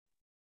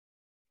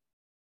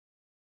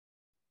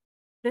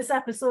This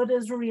episode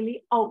is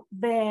really out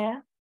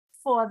there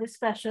for the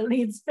Special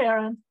Needs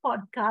Parent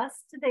podcast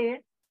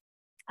today.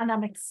 And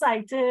I'm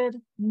excited,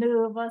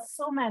 nervous,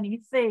 so many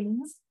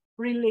things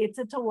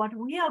related to what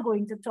we are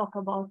going to talk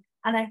about.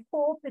 And I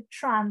hope it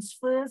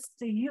transfers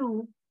to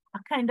you a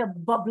kind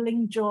of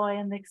bubbling joy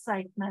and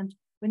excitement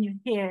when you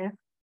hear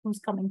who's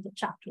coming to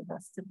chat with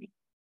us today.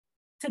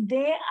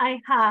 Today, I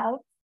have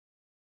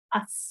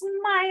a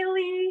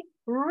smiley,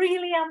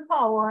 really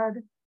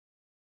empowered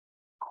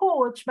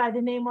coach by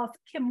the name of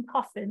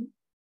Coffin.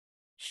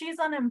 She's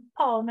an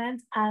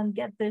empowerment and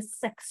get this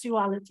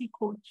sexuality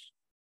coach.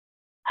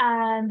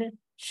 And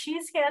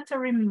she's here to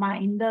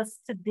remind us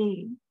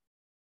today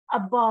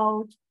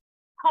about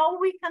how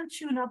we can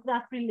tune up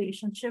that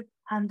relationship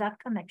and that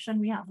connection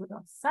we have with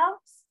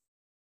ourselves.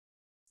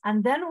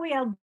 And then we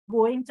are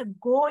going to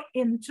go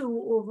into,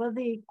 over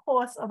the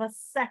course of a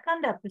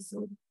second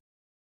episode,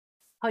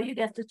 how you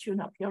get to tune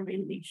up your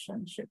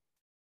relationship.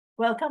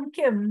 Welcome,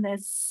 Kim.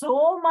 There's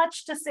so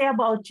much to say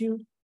about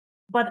you,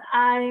 but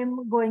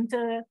I'm going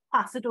to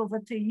pass it over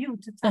to you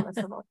to tell us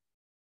about it.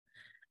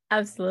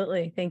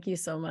 Absolutely. Thank you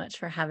so much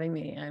for having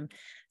me. I'm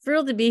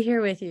thrilled to be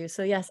here with you.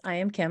 So yes, I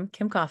am Kim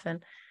Coffin.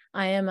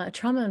 I am a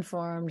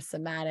trauma-informed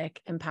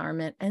somatic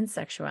empowerment and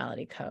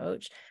sexuality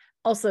coach,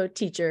 also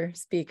teacher,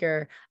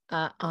 speaker,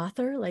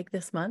 author. Like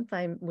this month,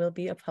 I will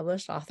be a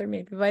published author,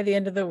 maybe by the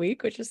end of the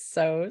week, which is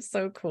so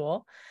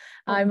cool.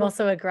 I'm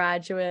also a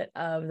graduate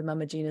of the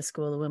Mama Gina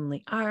School of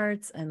Womanly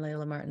Arts and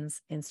Layla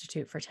Martin's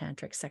Institute for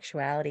Tantric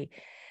Sexuality,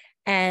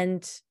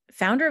 and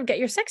founder of Get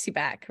Your Sexy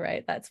Back,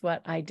 right? That's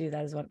what I do.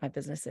 That is what my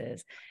business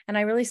is. And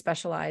I really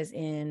specialize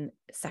in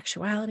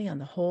sexuality on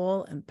the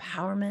whole,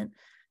 empowerment,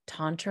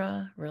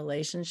 tantra,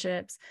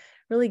 relationships,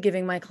 really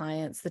giving my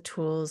clients the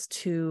tools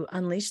to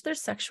unleash their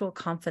sexual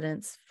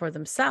confidence for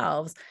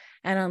themselves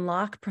and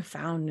unlock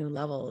profound new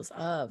levels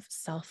of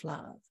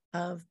self-love,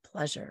 of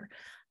pleasure,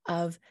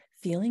 of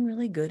feeling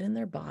really good in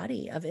their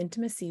body, of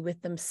intimacy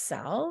with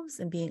themselves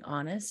and being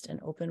honest and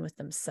open with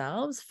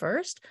themselves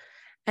first.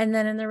 And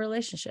then in their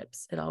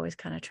relationships, it always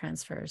kind of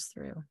transfers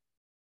through.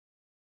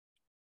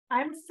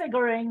 I'm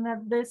figuring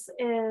that this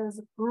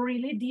is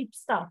really deep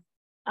stuff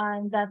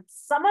and that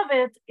some of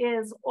it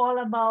is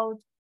all about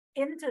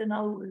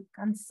internal work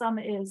and some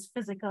is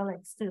physical,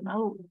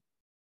 external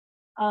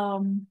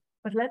work.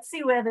 But let's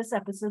see where this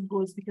episode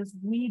goes because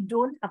we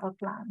don't have a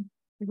plan.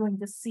 We're going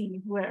to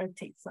see where it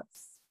takes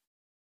us.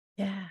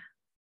 Yeah.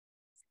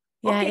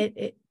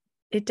 Okay.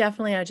 It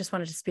definitely, I just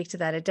wanted to speak to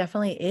that. It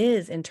definitely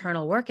is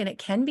internal work, and it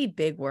can be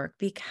big work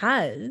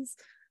because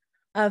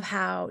of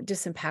how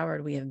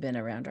disempowered we have been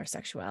around our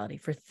sexuality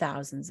for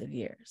thousands of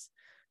years.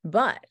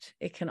 But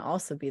it can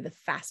also be the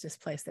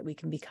fastest place that we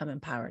can become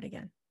empowered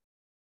again.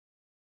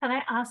 Can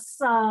I ask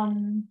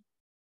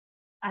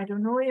I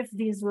don't know if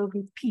these will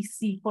be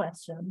PC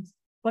questions,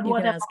 but you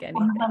whatever, can ask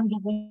anything. I'm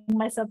giving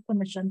myself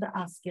permission to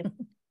ask it.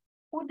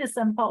 Who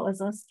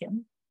disempowers us,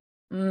 Kim?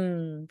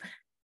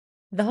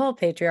 The whole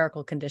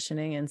patriarchal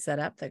conditioning and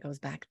setup that goes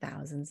back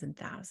thousands and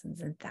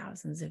thousands and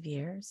thousands of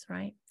years,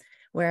 right?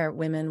 Where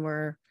women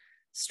were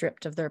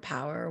stripped of their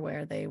power,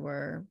 where they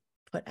were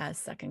put as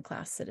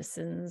second-class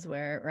citizens,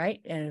 where,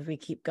 right? And if we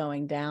keep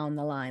going down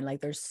the line,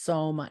 like there's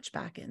so much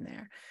back in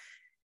there.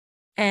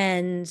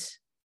 And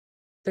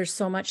there's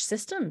so much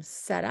systems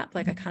set up,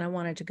 like I kind of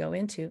wanted to go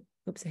into,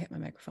 oops, I hit my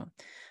microphone.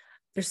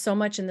 There's so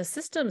much in the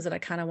systems that I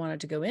kind of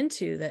wanted to go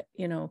into that,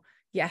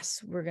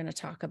 yes, we're going to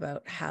talk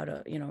about how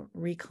to,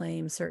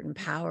 reclaim certain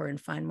power and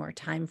find more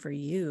time for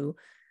you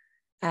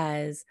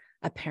as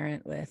a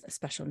parent with a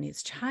special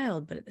needs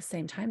child. But at the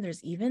same time,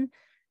 there's even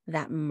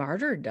that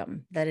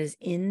martyrdom that is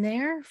in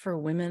there for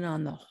women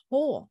on the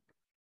whole.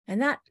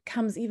 And that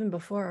comes even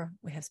before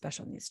we have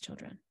special needs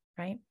children,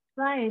 right?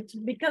 Right,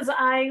 because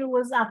I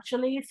was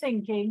actually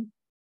thinking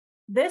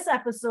this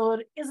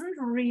episode isn't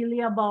really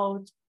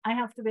about I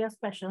have to be a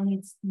special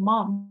needs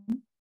mom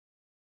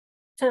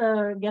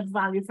to get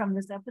value from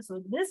this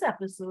episode. This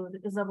episode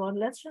is about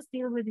let's just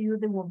deal with you,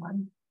 the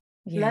woman.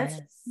 Yes.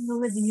 Let's deal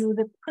with you,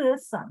 the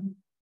person.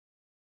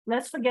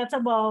 Let's forget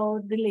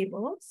about the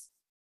labels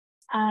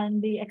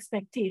and the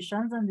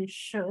expectations and the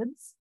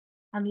shoulds,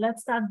 and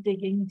let's start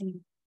digging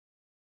deep.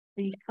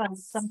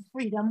 Because some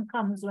freedom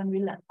comes when we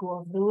let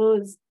go of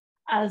those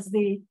as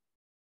the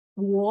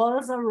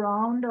walls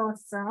around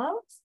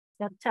ourselves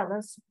that tell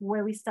us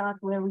where we start,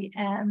 where we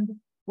end,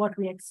 what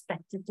we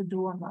expected to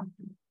do or not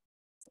do.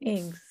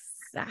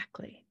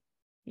 Exactly.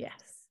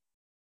 Yes.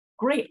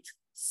 Great.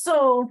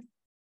 So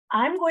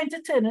I'm going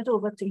to turn it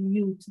over to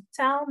you to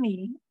tell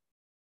me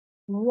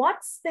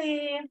what's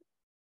the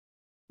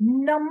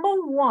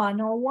number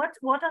one, or what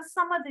are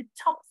some of the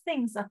top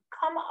things that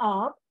come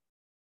up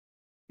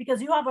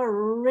because you have a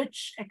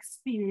rich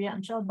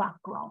experiential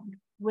background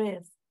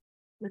with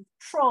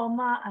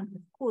trauma and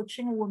with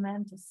coaching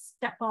women to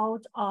step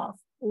out of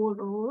old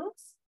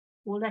rules,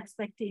 old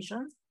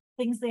expectations,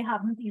 things they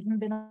haven't even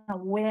been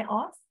aware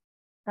of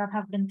that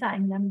have been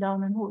tying them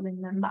down and holding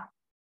them back.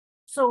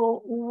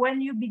 So when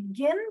you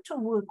begin to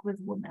work with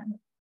women,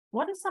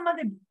 what are some of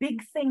the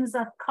big things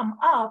that come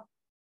up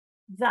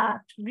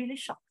that really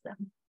shocked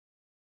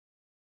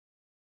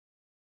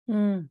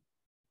them.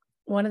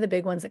 One of the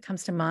big ones that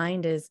comes to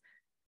mind is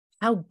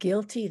how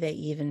guilty they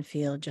even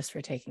feel just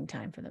for taking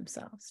time for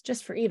themselves,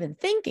 just for even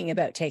thinking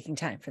about taking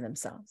time for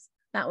themselves.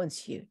 That one's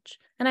huge.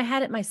 And I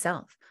had it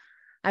myself.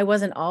 I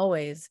wasn't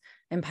always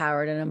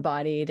empowered and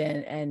embodied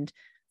and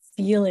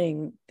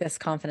feeling this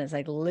confidence,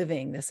 like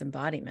living this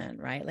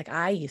embodiment, right? Like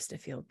I used to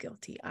feel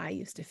guilty. I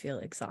used to feel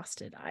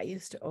exhausted. I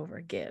used to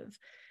overgive.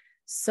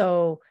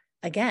 So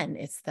again,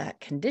 it's that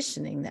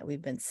conditioning that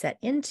we've been set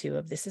into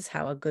of this is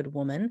how a good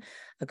woman,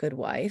 a good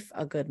wife,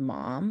 a good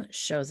mom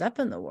shows up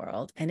in the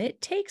world. And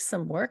it takes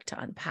some work to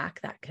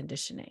unpack that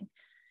conditioning.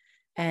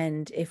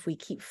 And if we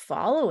keep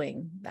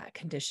following that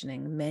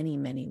conditioning, many,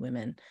 many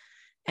women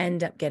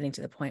end up getting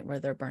to the point where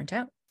they're burnt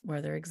out,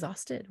 where they're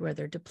exhausted, where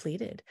they're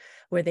depleted,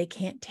 where they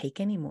can't take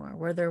anymore,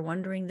 where they're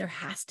wondering there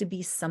has to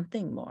be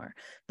something more.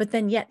 But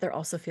then yet they're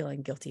also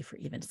feeling guilty for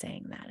even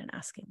saying that and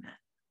asking that.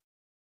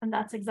 And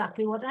that's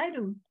exactly what I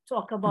do,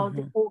 talk about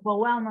the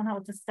overwhelm and how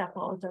to step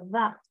out of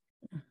that.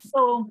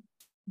 So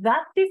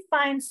that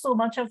defines so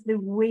much of the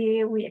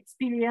way we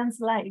experience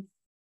life.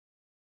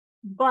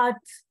 But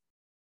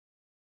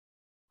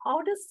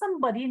how does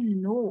somebody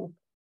know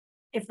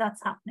if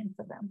that's happening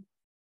for them?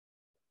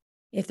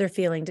 If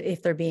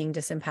they're being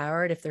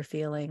disempowered, if they're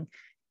feeling,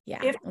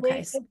 if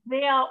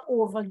they are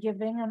over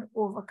giving and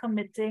over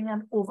committing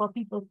and over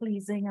people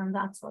pleasing and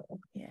that sort of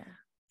thing.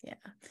 Yeah.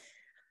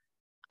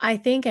 I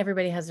think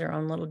everybody has their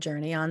own little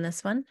journey on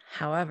this one.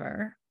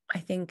 However, I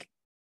think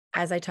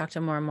as I talk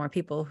to more and more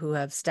people who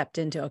have stepped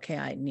into, okay,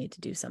 I need to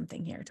do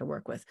something here to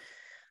work with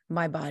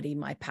my body,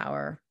 my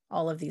power,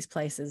 all of these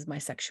places, my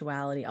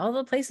sexuality, all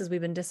the places we've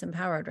been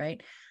disempowered,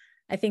 right?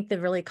 I think the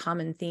really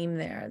common theme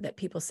there that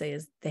people say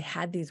is they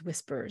had these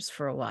whispers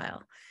for a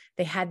while.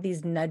 They had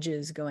these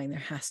nudges going, there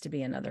has to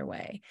be another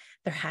way.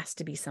 There has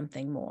to be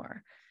something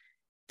more.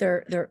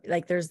 They're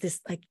like, there's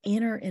this like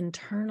inner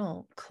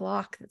internal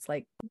clock that's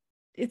like,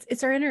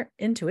 it's our inner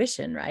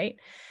intuition, right?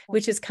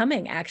 Which is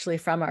coming actually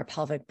from our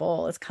pelvic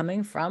bowl. It's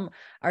coming from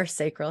our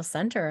sacral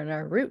center and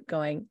our root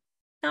going,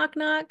 knock,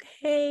 knock.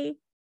 Hey,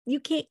 you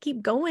can't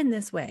keep going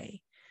this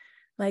way.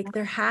 Like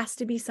there has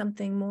to be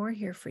something more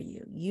here for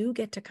you. You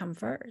get to come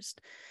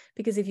first,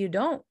 because if you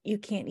don't, you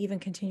can't even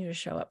continue to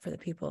show up for the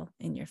people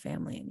in your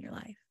family, in your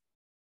life.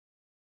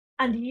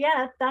 And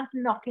yet that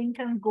knocking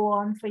can go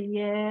on for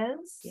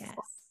years, yes,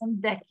 and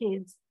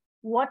decades.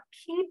 What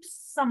keeps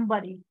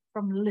somebody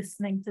from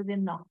listening to the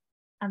knock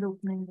and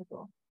opening the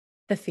door?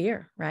 The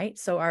fear, right?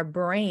 So our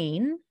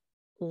brain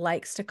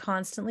likes to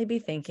constantly be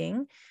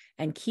thinking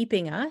and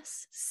keeping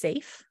us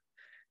safe,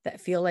 that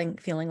feeling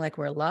like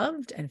we're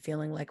loved and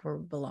feeling like we're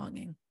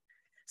belonging.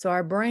 So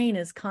our brain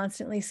is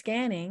constantly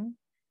scanning.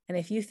 And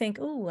if you think,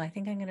 oh, I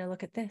think I'm going to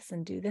look at this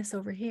and do this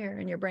over here,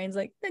 and your brain's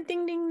like, ding,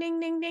 ding, ding,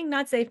 ding, ding,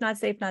 not safe, not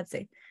safe, not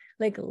safe.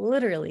 Like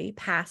literally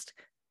past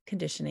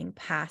conditioning,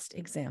 past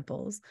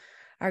examples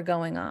are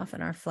going off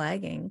and are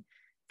flagging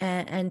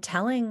and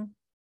telling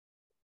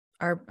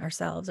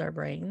ourselves, our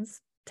brains,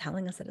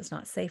 telling us that it's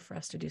not safe for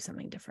us to do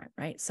something different,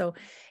 right? So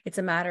it's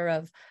a matter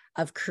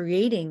of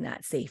creating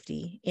that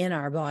safety in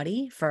our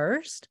body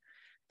first.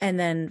 And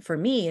then for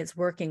me, it's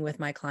working with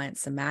my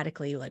clients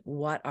somatically, like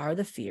what are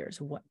the fears?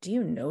 What do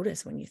you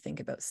notice when you think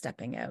about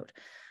stepping out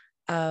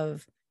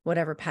of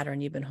whatever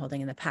pattern you've been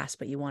holding in the past,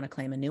 but you want to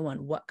claim a new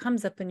one? What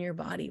comes up in your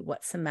body?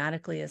 What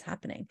somatically is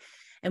happening?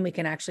 And we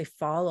can actually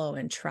follow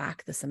and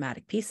track the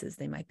somatic pieces.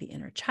 They might be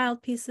inner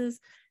child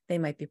pieces. They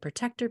might be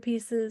protector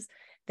pieces.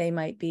 They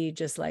might be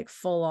just like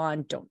full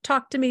on, don't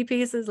talk to me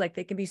pieces. Like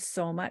they can be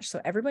so much.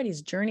 So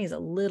everybody's journey is a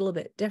little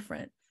bit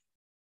different.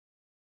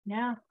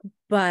 Yeah.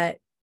 But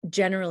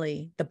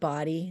generally the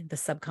body, the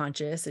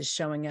subconscious is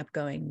showing up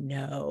going,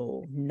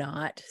 no,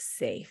 not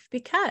safe.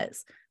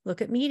 Because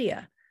look at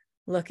media,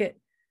 look at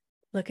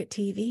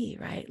TV,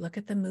 right? Look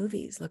at the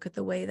movies, look at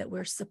the way that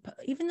we're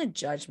even the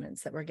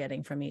judgments that we're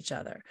getting from each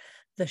other,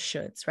 the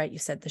shoulds, right? You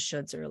said the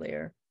shoulds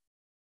earlier.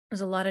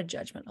 There's a lot of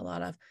judgment, a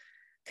lot of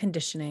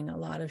conditioning, a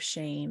lot of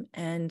shame.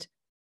 And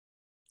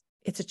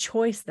it's a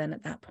choice then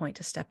at that point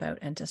to step out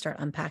and to start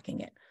unpacking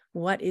it.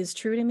 What is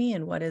true to me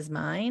and what is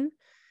mine?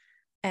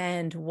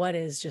 And what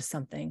is just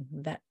something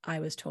that I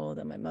was told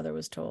and my mother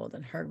was told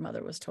and her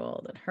mother was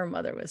told and her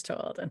mother was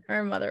told and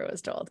her mother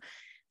was told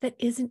that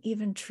isn't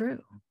even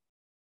true.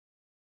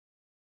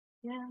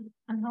 Yeah.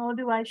 And how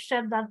do I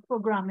shed that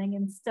programming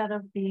instead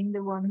of being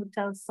the one who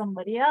tells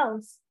somebody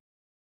else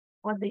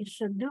what they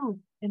should do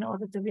in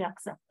order to be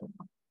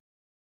acceptable?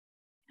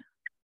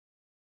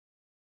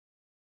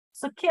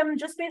 So Kim,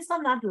 just based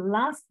on that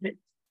last bit,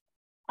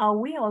 are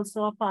we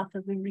also a part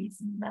of the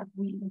reason that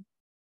we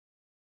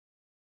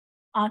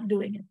aren't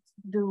doing it?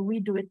 Do we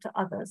do it to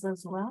others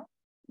as well?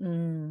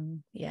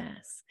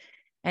 Yes.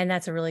 And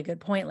that's a really good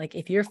point. Like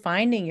if you're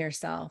finding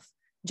yourself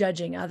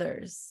judging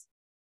others,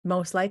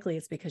 most likely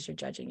it's because you're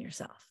judging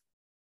yourself.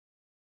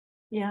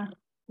 Yeah.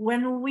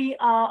 When we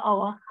are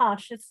our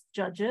harshest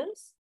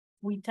judges,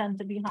 we tend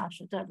to be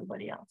harsher to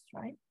everybody else,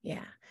 right?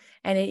 Yeah.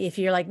 And if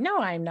you're like, no,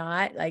 I'm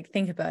not, like,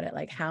 think about it.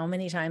 Like, how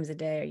many times a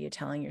day are you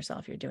telling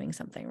yourself you're doing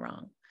something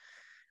wrong?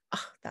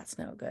 Oh, that's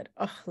no good.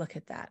 Oh, look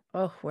at that.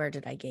 Oh, where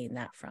did I gain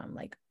that from?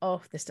 Like,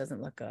 oh, this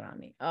doesn't look good on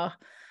me. Oh,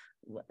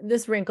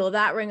 this wrinkle,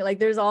 that wrinkle. Like,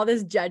 there's all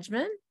this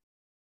judgment.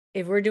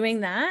 If we're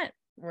doing that,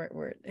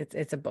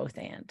 it's a both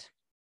and.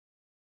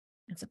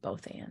 It's a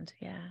both and.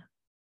 Yeah.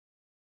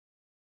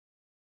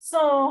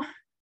 So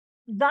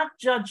that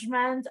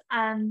judgment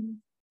and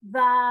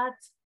that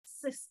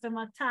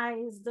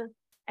systematized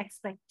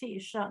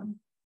expectation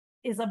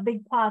is a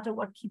big part of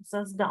what keeps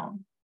us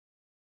down.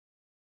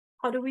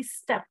 How do we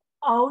step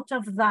out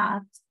of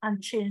that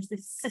and change the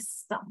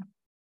system?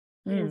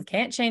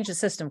 Can't change the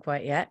system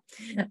quite yet,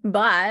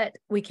 but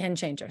we can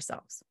change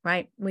ourselves,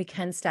 right? We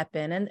can step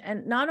in,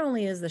 and not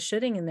only is the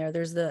shoulding in there,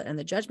 there's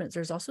the judgments,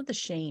 there's also the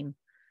shame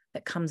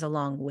that comes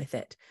along with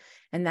it.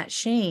 And that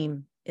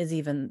shame is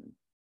even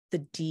the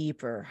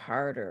deeper,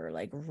 harder,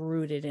 like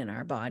rooted in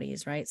our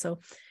bodies, right? So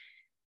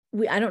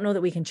I don't know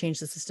that we can change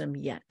the system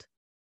yet.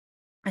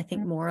 I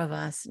think more of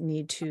us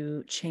need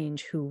to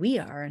change who we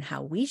are and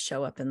how we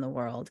show up in the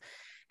world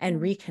and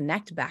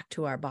reconnect back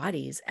to our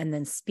bodies and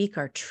then speak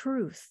our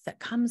truth that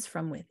comes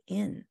from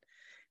within,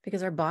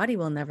 because our body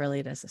will never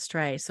lead us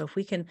astray. So if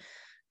we can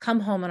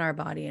come home in our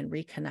body and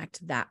reconnect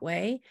that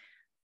way,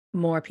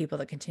 more people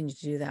that continue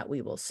to do that,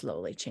 we will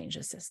slowly change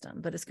the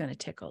system. But it's going to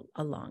take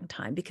a long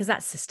time, because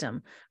that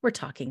system, we're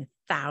talking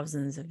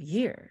thousands of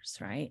years,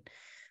 right?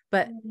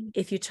 But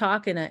if you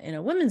talk in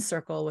a women's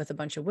circle with a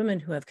bunch of women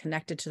who have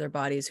connected to their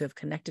bodies, who have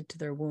connected to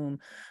their womb,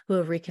 who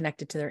have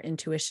reconnected to their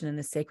intuition and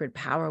the sacred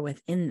power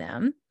within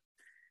them,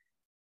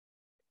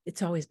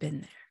 it's always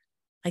been there.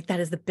 Like, that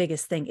is the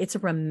biggest thing. It's a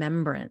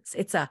remembrance.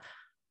 It's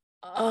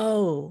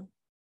oh,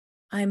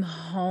 I'm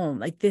home.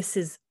 Like, this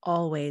has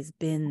always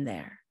been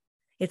there.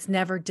 It's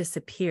never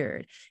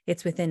disappeared.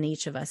 It's within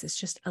each of us. It's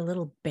just a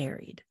little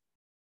buried.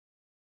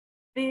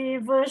 The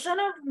version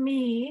of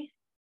me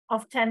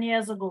of 10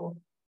 years ago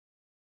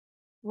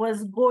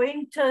was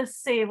going to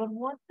say, well,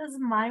 what does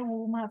my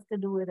womb have to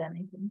do with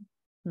anything?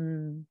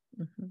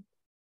 Mm-hmm.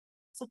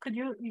 So could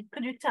you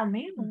tell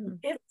me,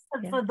 if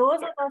for those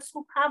of us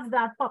who have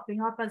that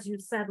popping up, as you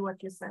said,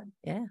 what you said,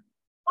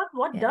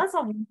 what does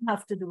a womb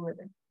have to do with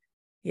it?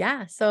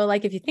 Yeah. So,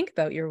 like, if you think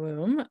about your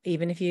womb,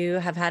 even if you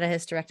have had a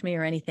hysterectomy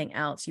or anything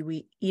else,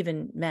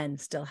 even men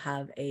still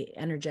have a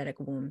energetic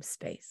womb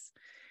space.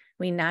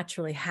 We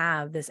naturally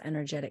have this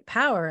energetic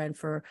power. And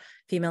for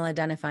female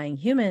identifying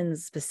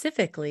humans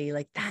specifically,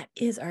 like, that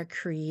is our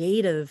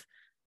creative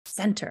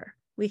center.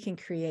 We can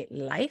create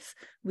life.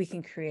 We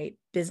can create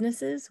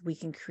businesses. We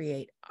can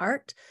create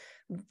art.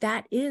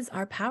 That is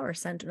our power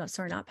center. No,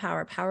 sorry, not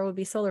power. Power would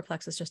be solar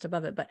plexus just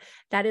above it, but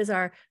that is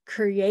our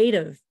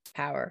creative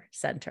power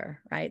center,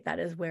 right? That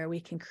is where we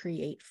can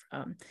create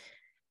from.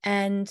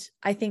 And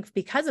I think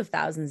because of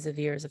thousands of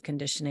years of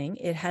conditioning,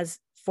 it has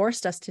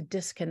forced us to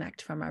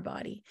disconnect from our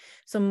body.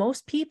 So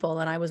most people,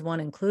 and I was one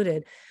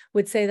included,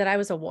 would say that I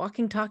was a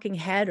walking, talking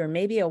head, or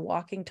maybe a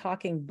walking,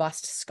 talking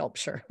bust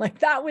sculpture. Like,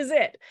 that was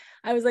it.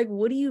 I was like,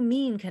 what do you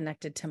mean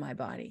connected to my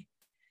body?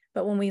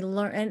 But when we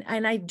learn,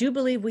 and I do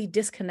believe we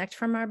disconnect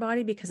from our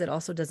body because it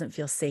also doesn't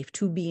feel safe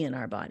to be in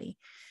our body.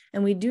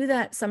 And we do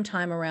that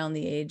sometime around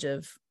the age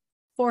of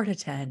 4 to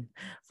 10,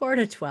 4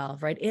 to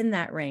 12, right? In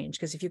that range.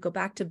 Because if you go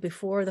back to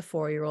before the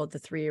 4-year-old, the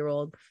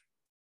 3-year-old,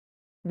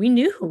 we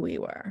knew who we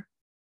were.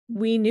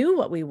 We knew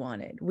what we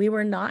wanted. We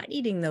were not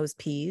eating those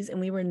peas, and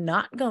we were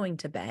not going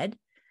to bed.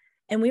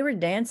 And we were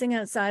dancing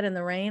outside in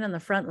the rain on the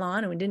front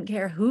lawn, and we didn't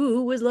care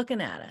who was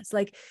looking at us.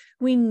 Like,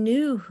 we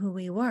knew who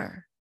we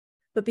were.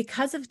 But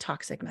because of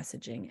toxic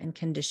messaging and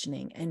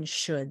conditioning and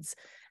shoulds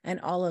and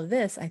all of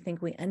this, I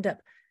think we end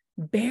up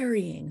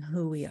burying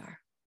who we are.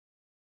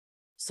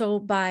 So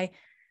by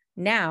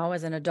now,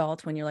 as an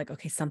adult, when you're like,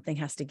 okay, something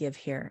has to give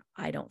here.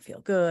 I don't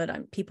feel good.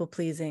 I'm people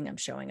pleasing. I'm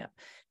showing up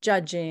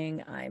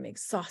judging. I'm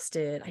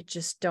exhausted. I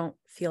just don't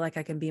feel like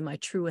I can be my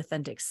true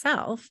authentic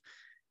self.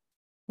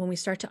 When we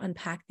start to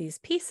unpack these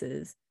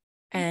pieces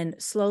and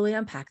slowly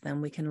unpack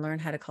them, we can learn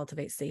how to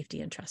cultivate safety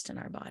and trust in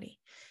our body.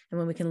 And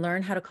when we can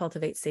learn how to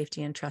cultivate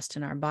safety and trust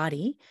in our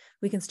body,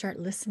 we can start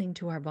listening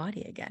to our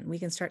body again. We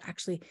can start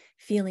actually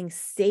feeling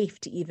safe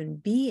to even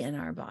be in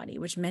our body,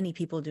 which many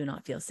people do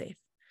not feel safe.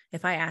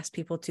 If I ask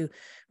people to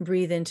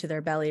breathe into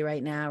their belly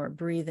right now or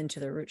breathe into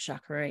their root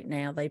chakra right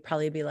now, they'd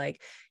probably be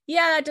like,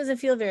 yeah, that doesn't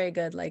feel very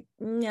good. Like,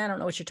 I don't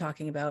know what you're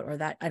talking about, or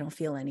that I don't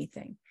feel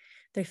anything.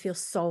 They feel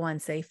so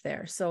unsafe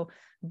there. So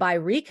by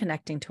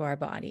reconnecting to our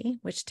body,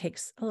 which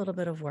takes a little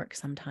bit of work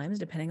sometimes,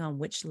 depending on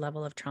which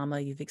level of trauma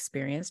you've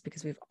experienced,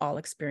 because we've all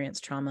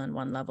experienced trauma on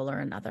one level or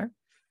another,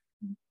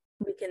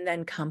 we can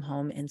then come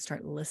home and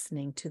start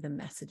listening to the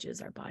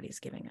messages our body's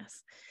giving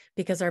us,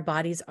 because our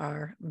bodies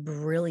are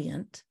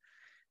brilliant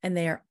and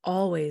they are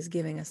always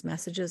giving us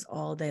messages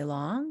all day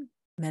long.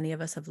 Many of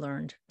us have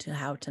learned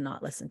how to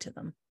not listen to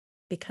them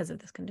because of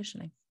this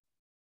conditioning.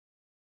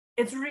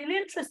 It's really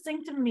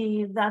interesting to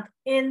me that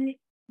in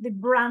the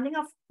branding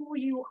of who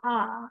you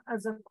are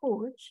as a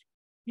coach,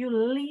 you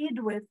lead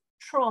with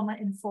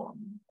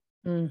trauma-informed.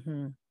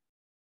 Mm-hmm.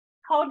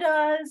 How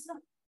does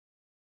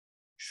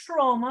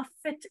trauma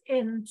fit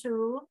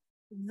into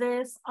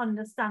this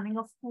understanding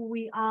of who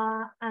we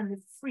are and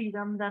the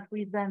freedom that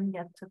we then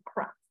get to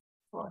craft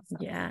for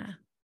ourselves? Yeah,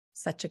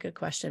 such a good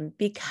question.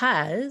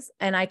 Because,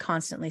 and I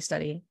constantly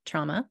study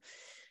trauma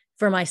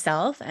for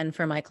myself and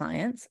for my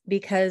clients,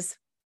 because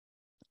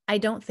I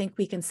don't think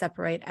we can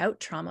separate out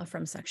trauma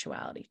from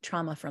sexuality,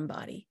 trauma from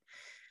body.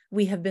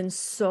 We have been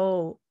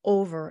so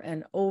over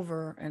and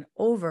over and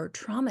over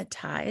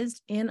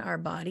traumatized in our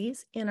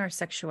bodies, in our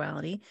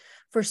sexuality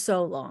for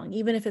so long,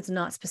 even if it's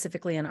not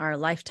specifically in our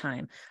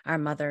lifetime, our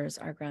mothers,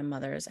 our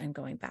grandmothers, and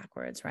going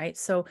backwards, right?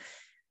 So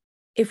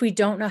if we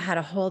don't know how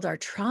to hold our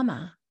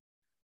trauma,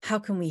 how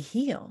can we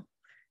heal?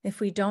 If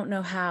we don't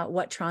know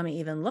what trauma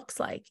even looks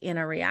like in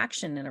a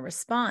reaction, in a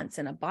response,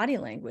 in a body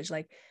language,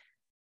 like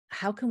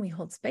how can we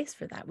hold space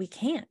for that? We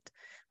can't.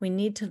 We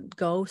need to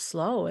go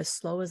slow as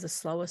the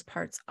slowest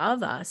parts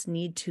of us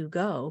need to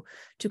go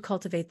to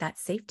cultivate that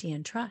safety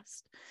and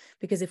trust.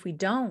 Because if we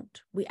don't,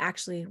 we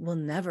actually will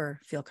never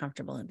feel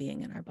comfortable in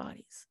being in our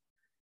bodies.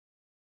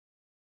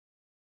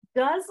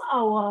 Does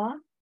our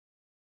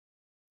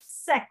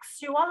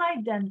sexual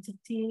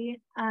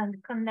identity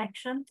and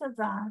connection to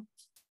that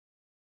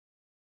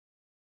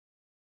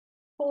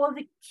hold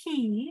the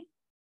key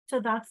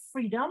to that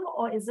freedom,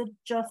 or is it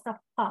just a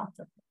part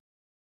of it?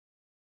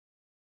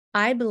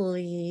 I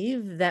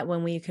believe that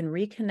when we can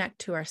reconnect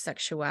to our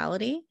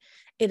sexuality,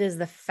 it is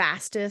the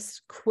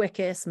fastest,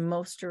 quickest,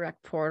 most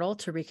direct portal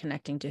to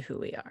reconnecting to who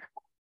we are.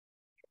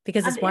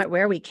 Because it's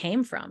where we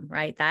came from,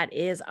 right? That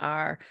is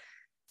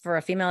for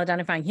a female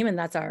identifying human,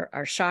 that's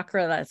our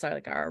chakra, that's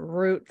our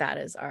root, that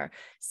is our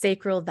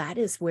sacral, that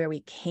is where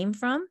we came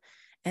from.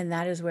 And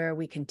that is where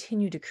we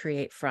continue to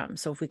create from.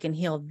 So if we can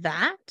heal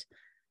that,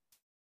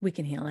 we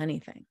can heal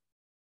anything.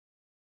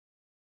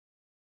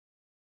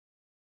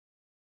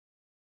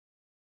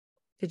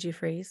 Did you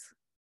freeze?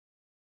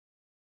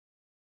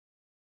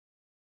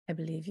 I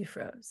believe you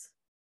froze.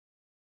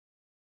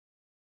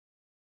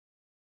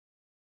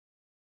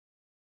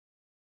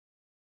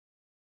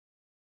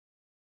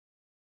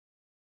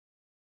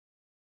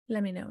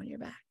 Let me know when you're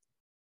back.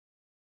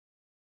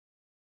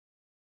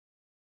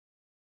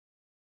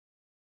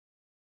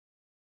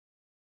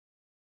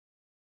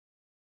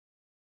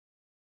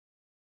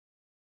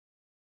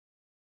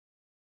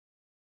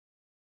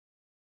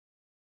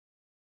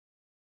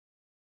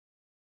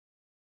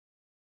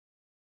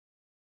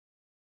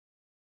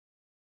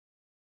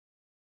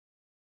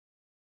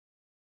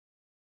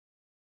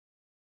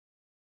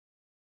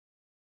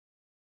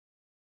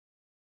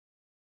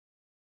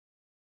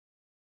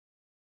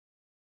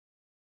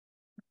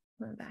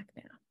 I'm back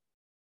now.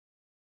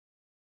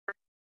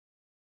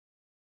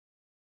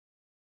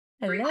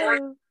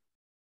 Hello.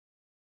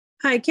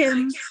 Hi,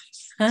 Kim.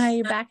 Hi,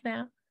 you're back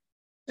now.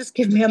 Just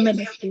give me a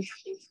minute, please.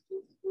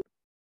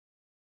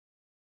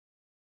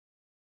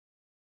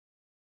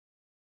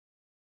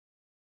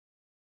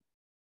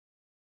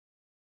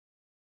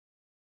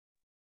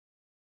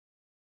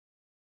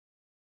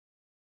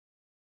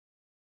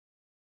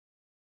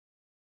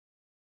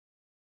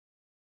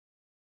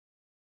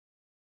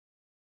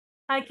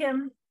 Hi,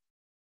 Kim.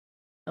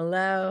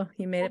 Hello,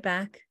 you made it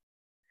back?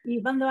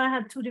 Even though I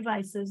had two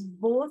devices,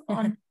 both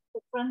on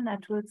different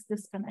networks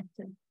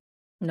disconnected.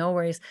 No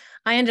worries.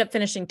 I ended up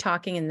finishing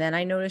talking and then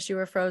I noticed you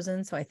were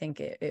frozen. So I think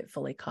it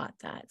fully caught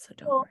that. So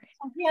don't worry.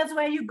 Here's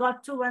where you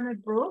got to when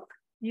it broke.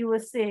 You were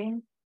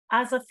saying,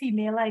 as a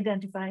female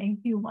identifying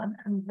human,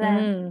 and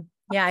then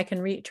yeah, I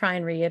can try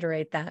and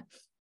reiterate that.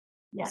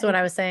 Yeah, so what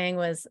I was saying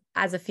was,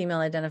 as a female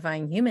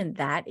identifying human,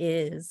 that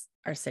is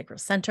our sacral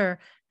center,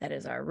 that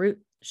is our root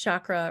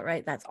chakra,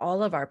 right? That's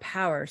all of our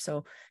power.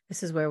 So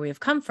this is where we have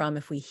come from.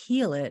 If we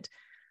heal it,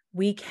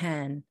 we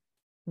can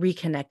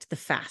reconnect the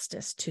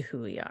fastest to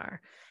who we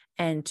are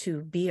and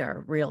to be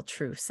our real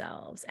true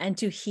selves and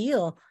to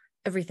heal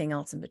everything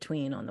else in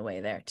between on the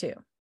way there too.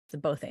 It's a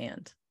both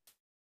and.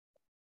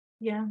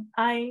 Yeah,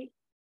 I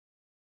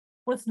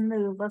was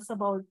nervous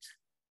about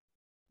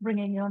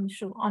bringing you on the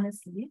show,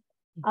 honestly.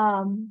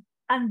 And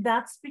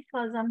that's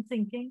because I'm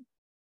thinking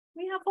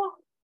we have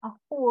a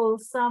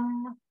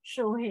wholesome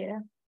show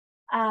here.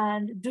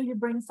 And do you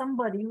bring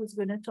somebody who's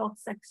going to talk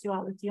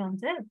sexuality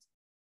onto it?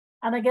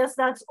 And I guess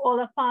that's all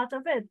a part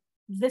of it.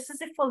 This is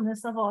the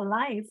fullness of our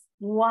life.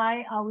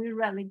 Why are we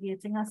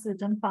relegating a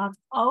certain part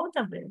out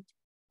of it?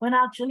 When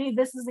actually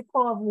this is the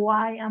core of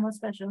why I'm a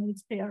special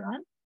needs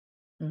parent.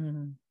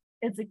 Mm-hmm.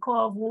 It's the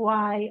core of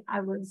why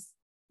I was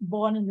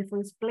born in the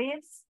first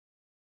place.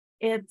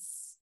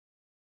 It's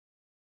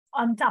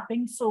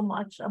untapping so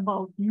much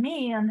about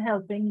me and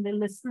helping the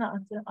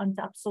listener to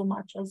untap so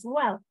much as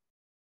well.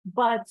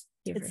 But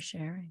thank you for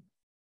sharing.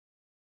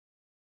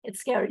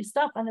 It's scary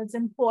stuff, and it's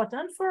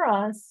important for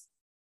us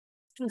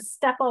to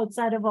step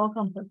outside of our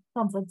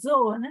comfort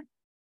zone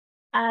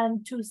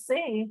and to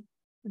say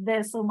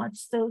there's so much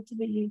still to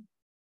be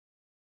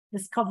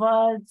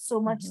discovered, so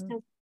much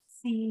to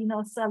seen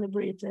or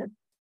celebrated.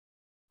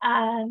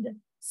 And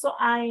so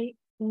I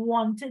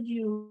wanted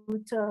you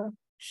to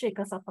shake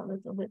us up a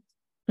little bit.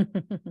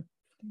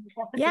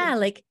 Yeah,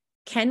 like,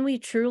 can we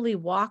truly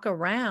walk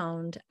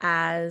around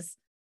as,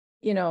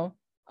 a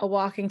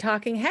walking,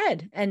 talking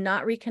head and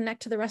not reconnect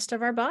to the rest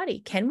of our body?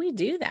 Can we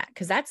do that?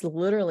 Because that's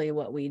literally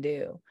what we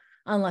do,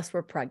 unless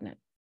we're pregnant.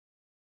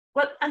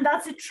 Well, and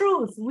that's the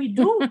truth. We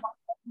do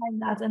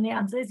find that, and the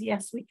answer is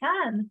yes, we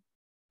can.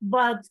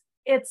 But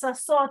it's a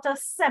sort of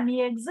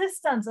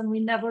semi-existence, and we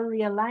never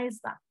realize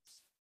that.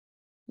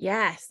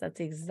 Yes, that's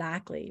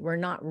exactly. We're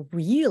not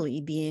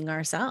really being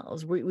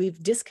ourselves. We've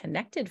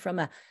disconnected from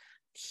a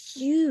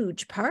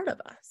huge part of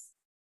us.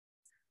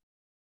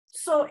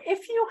 So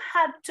if you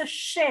had to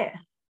share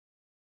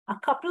a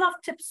couple of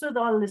tips with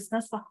our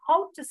listeners for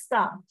how to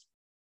start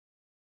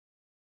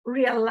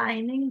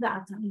realigning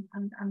that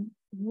and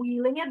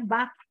wheeling it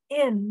back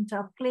into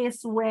a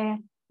place where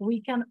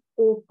we can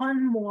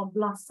open more,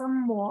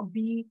 blossom more,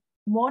 be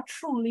more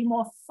truly,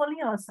 more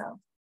fully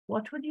ourselves,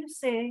 what would you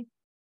say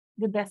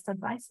the best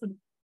advice would be?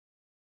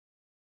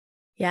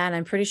 Yeah, and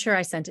I'm pretty sure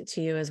I sent it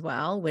to you as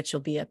well, which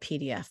will be a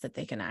PDF that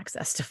they can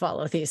access to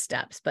follow these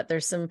steps. But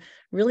there's some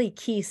really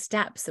key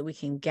steps that we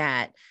can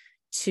get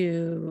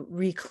to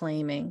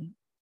reclaiming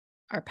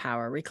our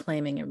power,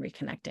 reclaiming and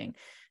reconnecting.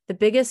 The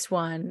biggest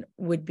one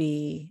would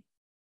be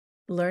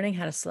learning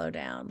how to slow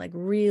down, like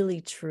really,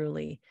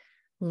 truly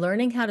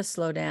learning how to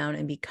slow down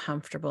and be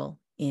comfortable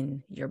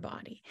in your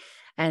body.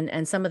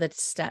 And some of the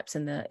steps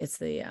in the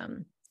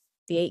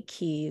 8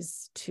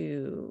 keys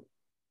to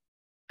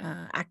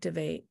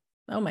activate.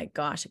 Oh my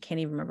gosh, I can't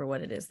even remember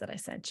what it is that I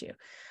sent you.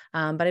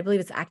 But I believe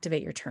it's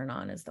activate your turn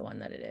on is the one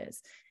that it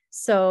is.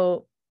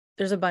 So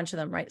there's a bunch of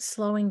them, right?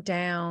 Slowing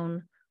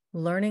down,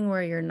 learning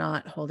where you're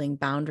not holding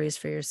boundaries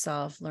for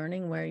yourself,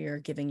 learning where you're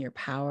giving your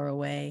power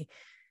away.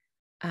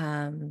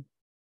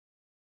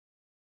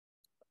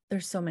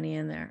 There's so many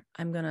in there.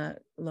 I'm going to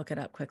look it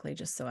up quickly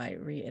just so I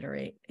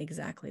reiterate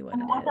exactly what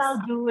it is. What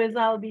I'll do is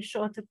I'll be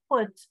sure to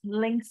put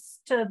links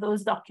to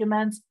those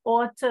documents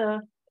or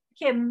to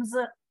Kim's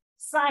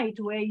site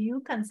where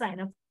you can sign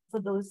up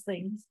for those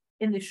things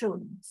in the show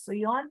notes, so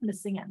you aren't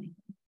missing anything.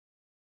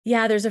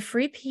 Yeah, there's a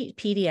free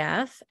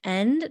PDF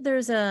and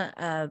there's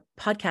a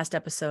podcast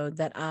episode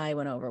that I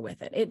went over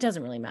with it. It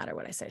doesn't really matter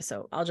what I say,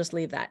 so I'll just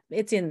leave that.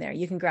 It's in there.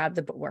 You can grab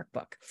the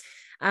workbook.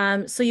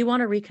 So you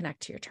want to reconnect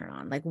to your turn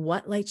on, like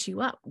what lights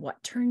you up,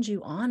 what turns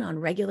you on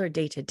regular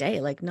day to day,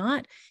 like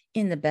not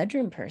in the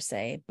bedroom per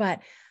se,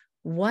 but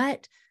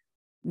what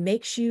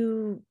makes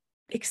you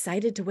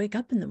excited to wake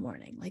up in the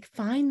morning. Like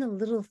find the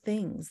little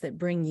things that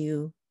bring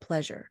you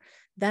pleasure.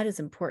 That is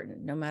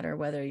important, no matter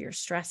whether you're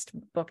stressed,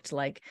 booked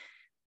like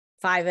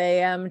 5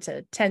 a.m.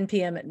 to 10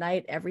 p.m. at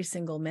night, every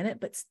single minute,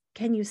 but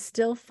can you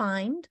still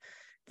find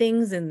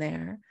things in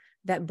there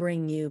that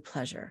bring you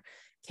pleasure?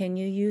 Can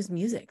you use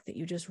music that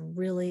you just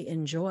really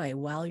enjoy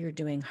while you're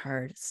doing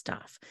hard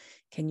stuff?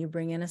 Can you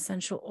bring in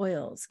essential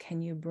oils?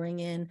 Can you bring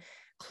in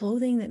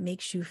clothing that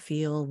makes you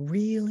feel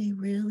really,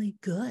 really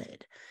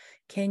good?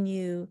 Can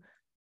you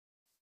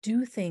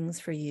do things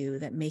for you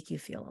that make you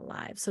feel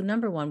alive? So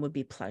number one would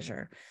be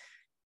pleasure.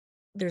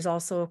 There's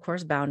also, of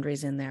course,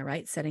 boundaries in there,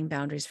 right? Setting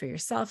boundaries for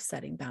yourself,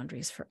 setting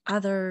boundaries for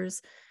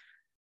others,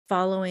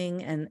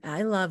 following. And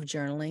I love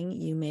journaling.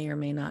 You may or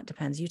may not,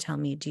 depends. You tell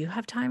me, do you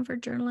have time for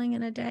journaling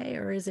in a day,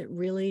 or is it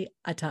really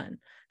a ton?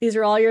 These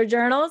are all your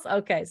journals?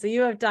 Okay, so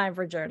you have time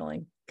for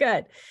journaling.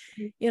 Good.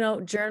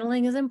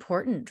 Journaling is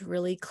important,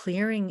 really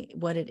clearing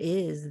what it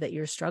is that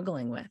you're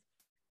struggling with.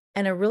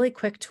 And a really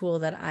quick tool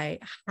that I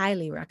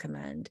highly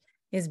recommend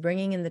is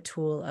bringing in the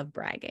tool of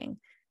bragging,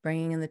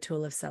 bringing in the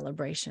tool of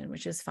celebration,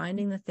 which is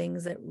finding the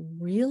things that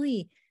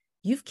really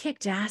you've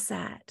kicked ass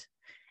at.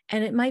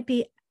 And it might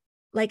be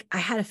like I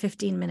had a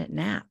 15-minute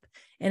nap,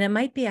 and it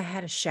might be I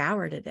had a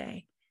shower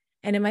today,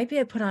 and it might be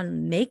I put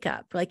on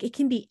makeup. Like it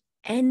can be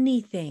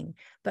anything,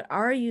 but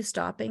are you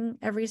stopping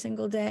every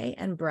single day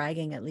and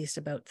bragging at least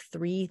about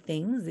 3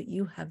 things that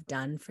you have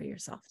done for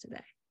yourself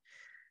today?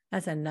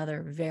 That's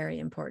another very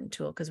important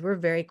tool, because we're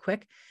very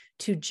quick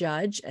to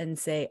judge and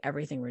say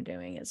everything we're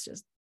doing is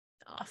just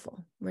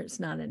awful, where it's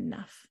not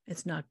enough.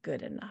 It's not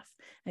good enough.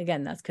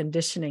 Again, that's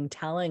conditioning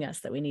telling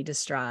us that we need to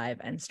strive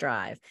and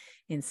strive.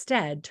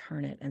 Instead,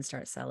 turn it and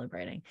start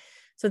celebrating.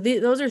 So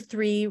those are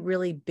 3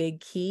 really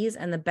big keys.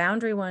 And the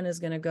boundary one is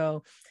going to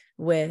go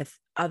with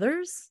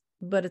others,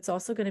 but it's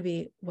also going to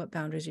be what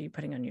boundaries are you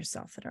putting on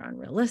yourself that are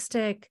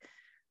unrealistic?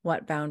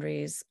 What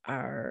boundaries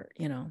are,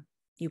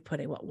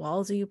 what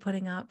walls are you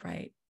putting up,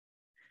 right?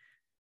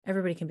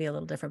 Everybody can be a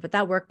little different, but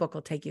that workbook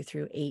will take you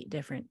through 8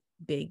 different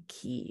big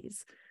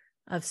keys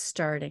of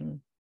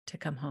starting to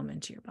come home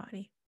into your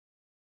body.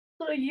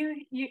 So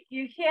you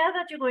hear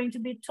that you're going to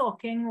be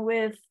talking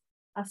with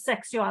a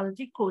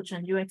sexuality coach,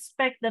 and you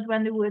expect that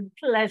when the word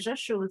pleasure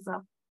shows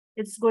up,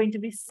 it's going to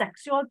be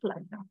sexual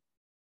pleasure.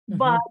 Mm-hmm.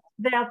 But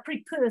there are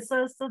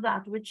precursors to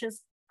that, which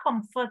is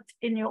comfort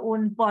in your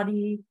own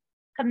body,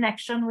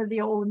 connection with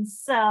your own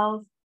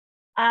self.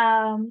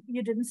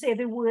 You didn't say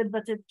the word,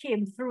 but it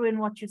came through in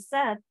what you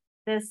said.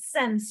 There's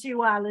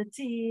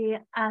sensuality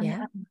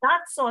and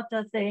that sort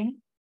of thing.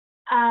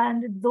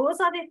 And those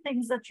are the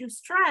things that you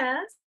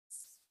stress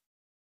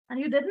And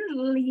you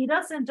didn't lead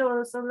us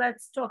into, so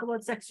let's talk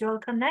about sexual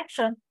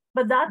connection,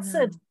 but that's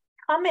it,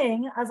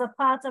 coming as a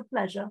part of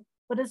pleasure,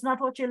 but it's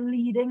not what you're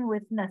leading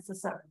with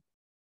necessarily.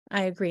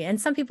 I agree. And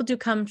some people do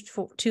come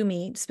to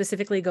me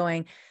specifically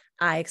going,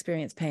 I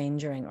experience pain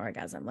during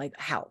orgasm, like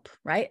help,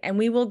 right? And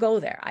we will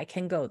go there. I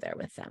can go there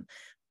with them.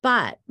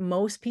 But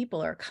most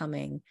people are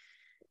coming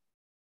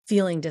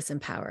feeling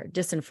disempowered,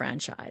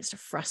 disenfranchised,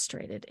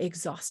 frustrated,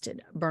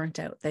 exhausted, burnt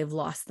out. They've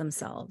lost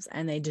themselves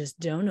and they just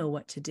don't know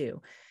what to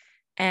do.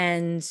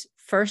 And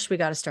first, we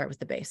got to start with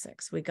the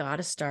basics. We got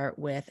to start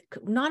with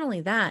not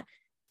only that,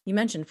 you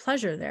mentioned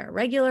pleasure there.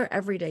 Regular,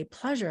 everyday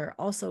pleasure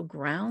also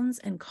grounds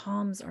and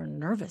calms our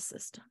nervous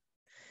system.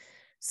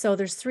 So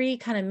there's three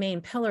kind of main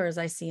pillars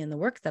I see in the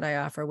work that I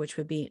offer, which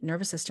would be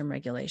nervous system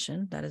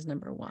regulation. That is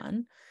number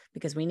one,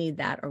 because we need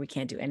that or we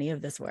can't do any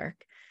of this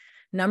work.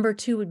 Number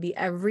two would be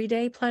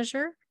everyday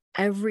pleasure,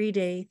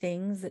 everyday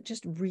things that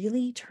just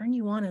really turn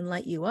you on and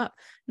light you up,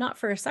 not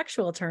for a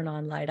sexual turn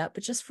on, light up,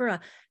 but just for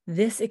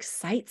this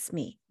excites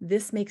me.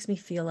 This makes me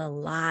feel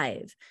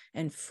alive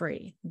and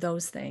free,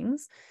 those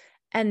things.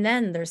 And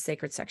then there's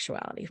sacred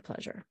sexuality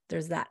pleasure.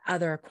 There's that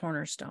other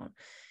cornerstone,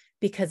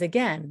 because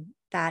again,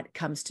 that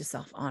comes to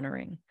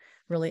self-honoring,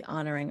 really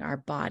honoring our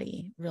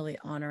body, really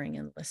honoring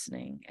and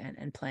listening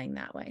and playing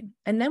that way.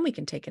 And then we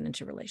can take it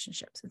into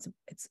relationships.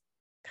 It's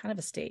kind of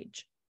a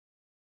stage.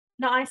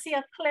 Now I see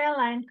a clear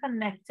line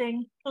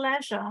connecting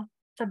pleasure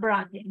to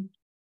bragging.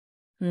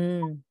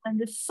 And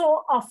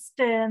so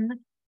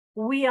often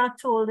we are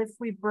told if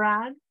we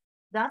brag,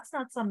 that's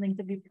not something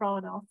to be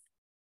proud of.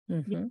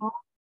 You know?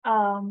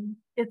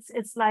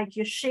 It's like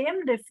you're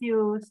shamed if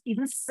you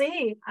even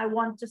say, I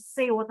want to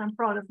say what I'm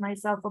proud of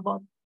myself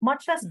about,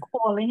 much less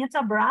calling it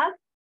a brag,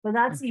 but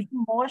that's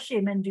even more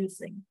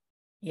shame-inducing.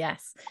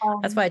 Yes,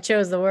 that's why I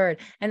chose the word.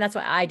 And that's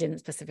why I didn't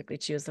specifically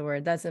choose the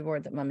word. That's the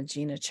word that Mama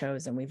Gina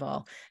chose, and we've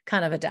all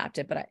kind of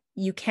adapted. But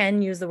you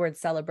can use the word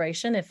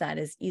celebration if that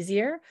is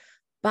easier.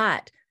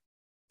 But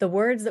the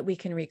words that we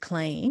can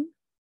reclaim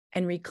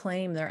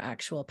their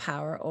actual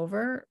power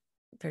over,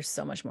 there's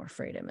so much more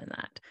freedom in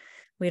that.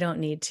 We don't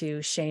need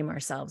to shame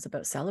ourselves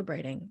about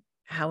celebrating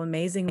how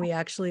amazing we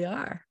actually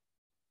are.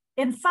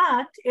 In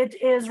fact, it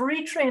is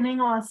retraining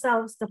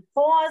ourselves to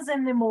pause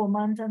in the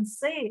moment and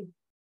say,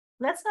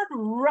 let's not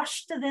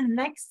rush to the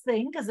next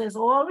thing, because there's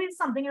always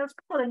something else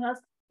pulling us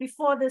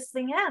before this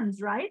thing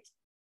ends, right?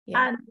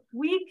 Yeah. And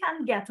we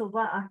can get over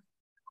a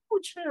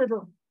huge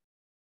hurdle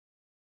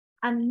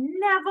and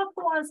never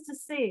pause to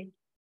say,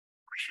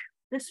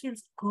 this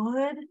feels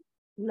good.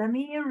 Let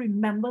me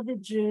remember the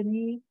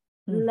journey.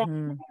 Let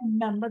me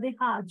remember the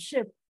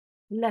hardship.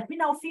 Let me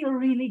now feel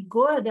really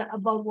good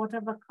about what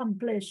I've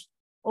accomplished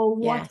or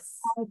what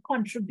I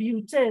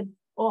contributed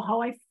or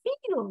how I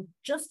feel.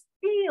 Just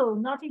feel,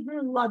 not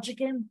even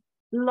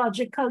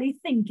logically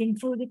thinking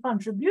through the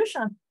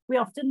contribution. We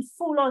often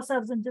fool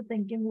ourselves into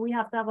thinking we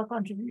have to have a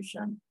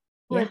contribution.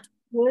 It's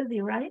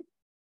worthy, right?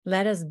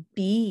 Let us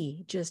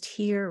be just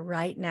here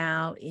right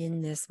now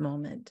in this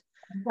moment.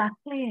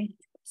 Exactly.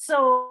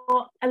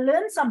 So I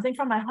learned something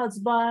from my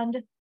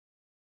husband.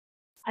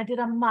 I did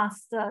a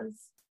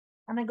master's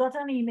and I got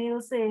an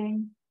email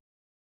saying,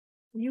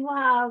 you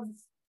have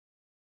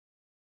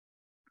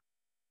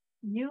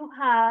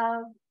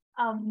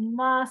a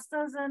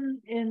master's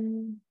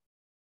in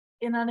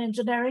an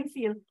engineering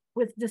field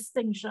with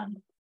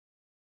distinction.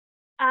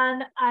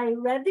 And I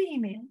read the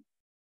email,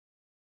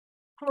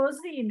 closed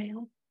the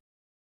email,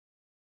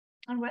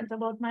 and went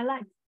about my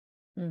life.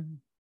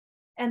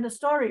 End of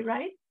story,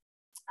 right?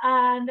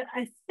 And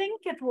I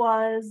think it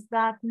was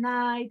that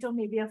night or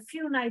maybe a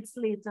few nights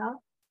later,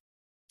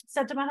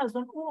 said to my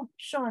husband, oh,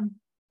 Sean,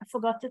 I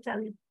forgot to tell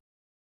you.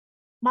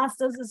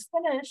 Master's is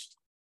finished.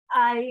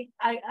 I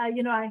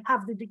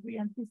have the degree.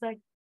 And he's like,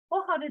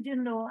 oh, how did you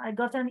know? I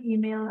got an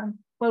email. And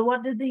well,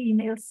 what did the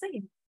email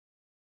say?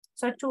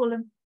 So I told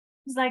him.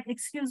 He's like,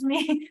 excuse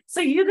me.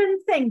 So you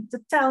didn't think to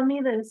tell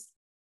me this?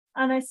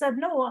 And I said,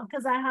 no,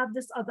 because I have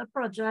this other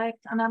project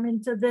and I'm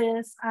into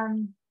this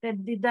and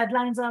the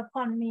deadlines are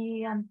upon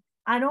me and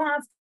I don't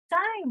have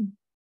time.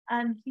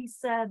 And he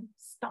said,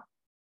 stop.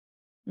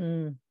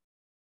 And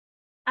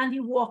he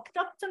walked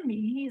up to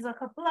me. He's a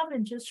couple of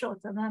inches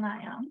shorter than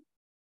I am.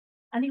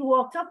 And he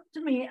walked up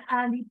to me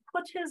and he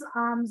put his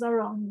arms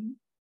around me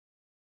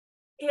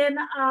in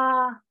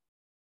a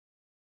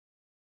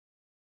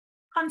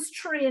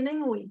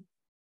constraining way.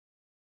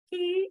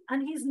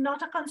 He's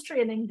not a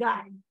constraining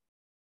guy,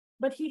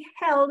 but he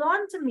held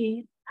on to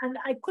me and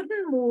I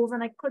couldn't move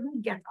and I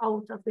couldn't get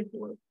out of the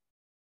hole.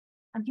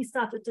 And he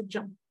started to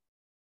jump.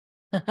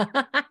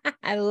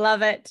 I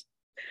love it.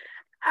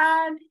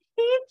 And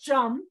he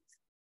jumped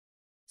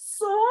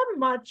so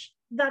much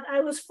that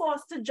I was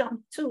forced to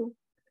jump too.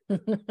 And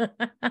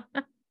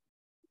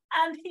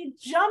he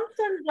jumped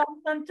and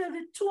jumped until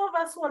the two of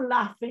us were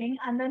laughing.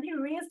 And then he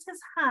raised his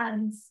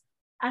hands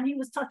and he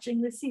was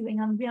touching the ceiling.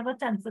 And we have a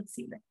 10-foot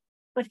ceiling.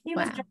 But he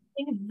was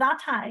jumping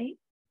that high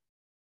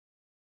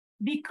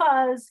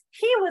because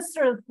he was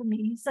thrilled for me.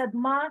 He said,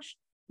 Marsh,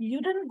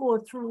 you didn't go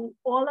through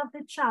all of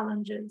the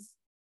challenges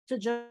to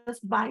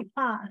just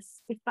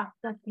bypass the fact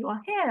that you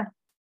are here.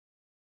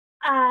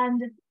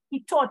 And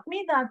he taught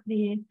me that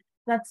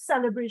that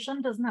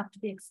celebration doesn't have to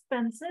be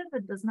expensive,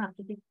 it doesn't have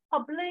to be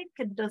public,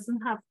 it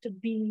doesn't have to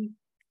be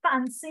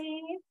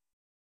fancy,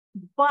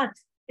 but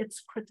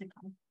it's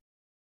critical.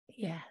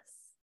 Yes.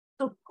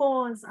 So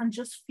pause and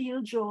just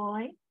feel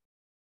joy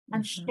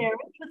and share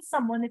it with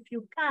someone if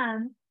you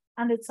can.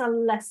 And it's a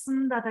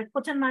lesson that I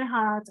put in my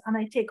heart and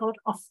I take out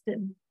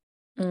often.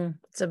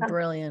 It's a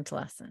brilliant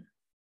lesson.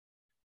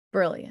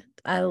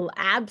 Brilliant. I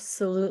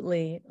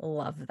absolutely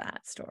love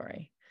that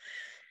story.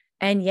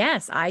 And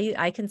yes,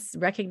 I can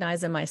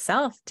recognize in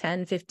myself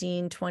 10,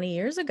 15, 20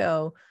 years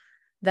ago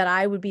that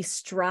I would be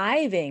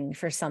striving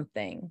for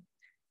something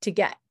to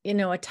get,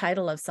 a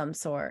title of some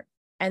sort.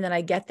 And then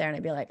I get there and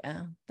I'd be like,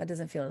 oh, that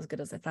doesn't feel as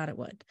good as I thought it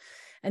would.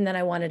 And then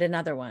I wanted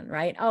another one,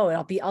 right? Oh,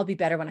 I'll be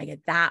better when I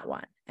get that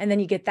one. And then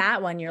you get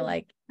that one, you're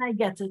like, I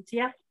get it.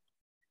 Yeah.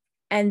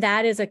 And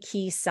that is a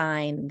key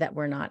sign that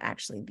we're not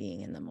actually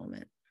being in the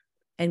moment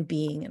and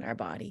being in our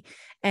body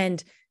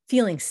and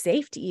feeling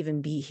safe to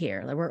even be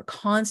here. Like we're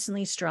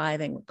constantly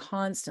striving, we're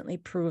constantly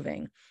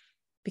proving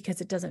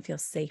because it doesn't feel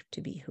safe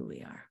to be who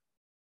we are.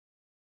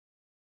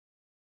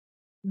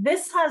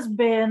 This has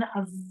been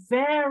a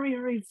very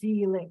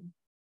revealing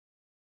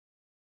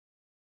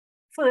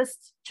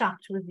first chat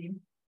with you.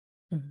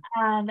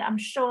 And I'm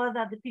sure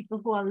that the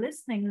people who are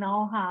listening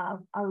now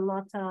have a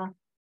lot of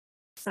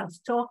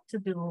self-talk to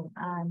do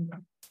and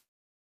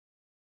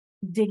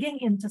digging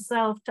into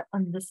self to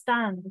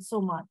understand so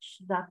much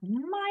that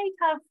might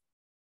have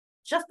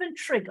just been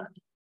triggered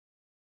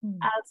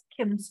as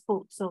Kim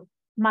spoke. So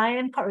my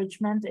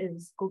encouragement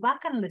is go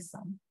back and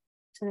listen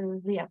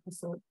to the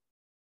episode.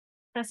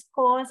 Press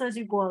pause as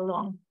you go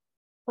along.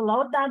 Pull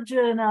out that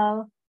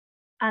journal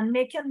and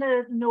make your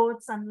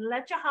notes and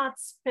let your heart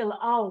spill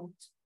out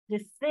the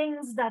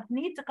things that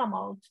need to come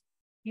out.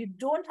 You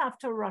don't have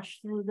to rush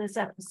through this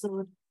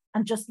episode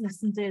and just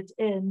listen to it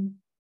in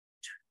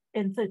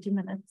 30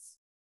 minutes.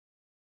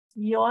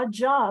 Your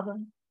job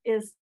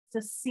is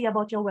to see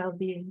about your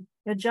well-being.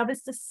 Your job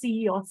is to see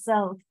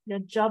yourself. Your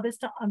job is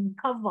to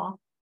uncover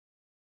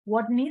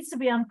what needs to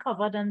be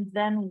uncovered and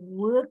then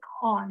work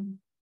on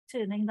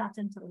turning that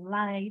into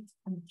light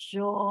and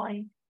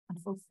joy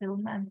and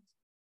fulfillment.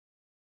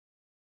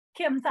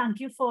 Kim, thank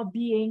you for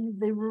being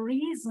the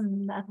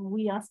reason that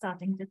we are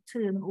starting to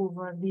turn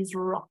over these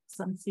rocks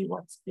and see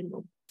what's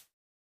below.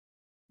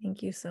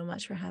 Thank you so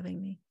much for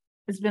having me.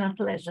 It's been a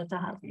pleasure to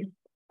have you.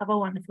 Have a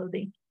wonderful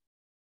day.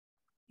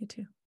 You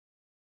too.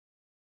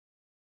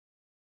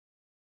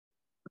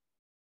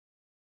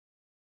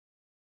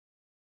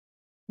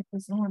 It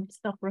doesn't want to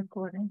stop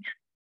recording.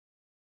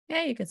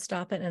 Yeah, you can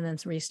stop it and then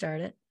restart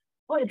it.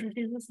 Oh, it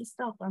refuses to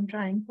stop. I'm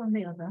trying from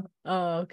the other. Oh, okay.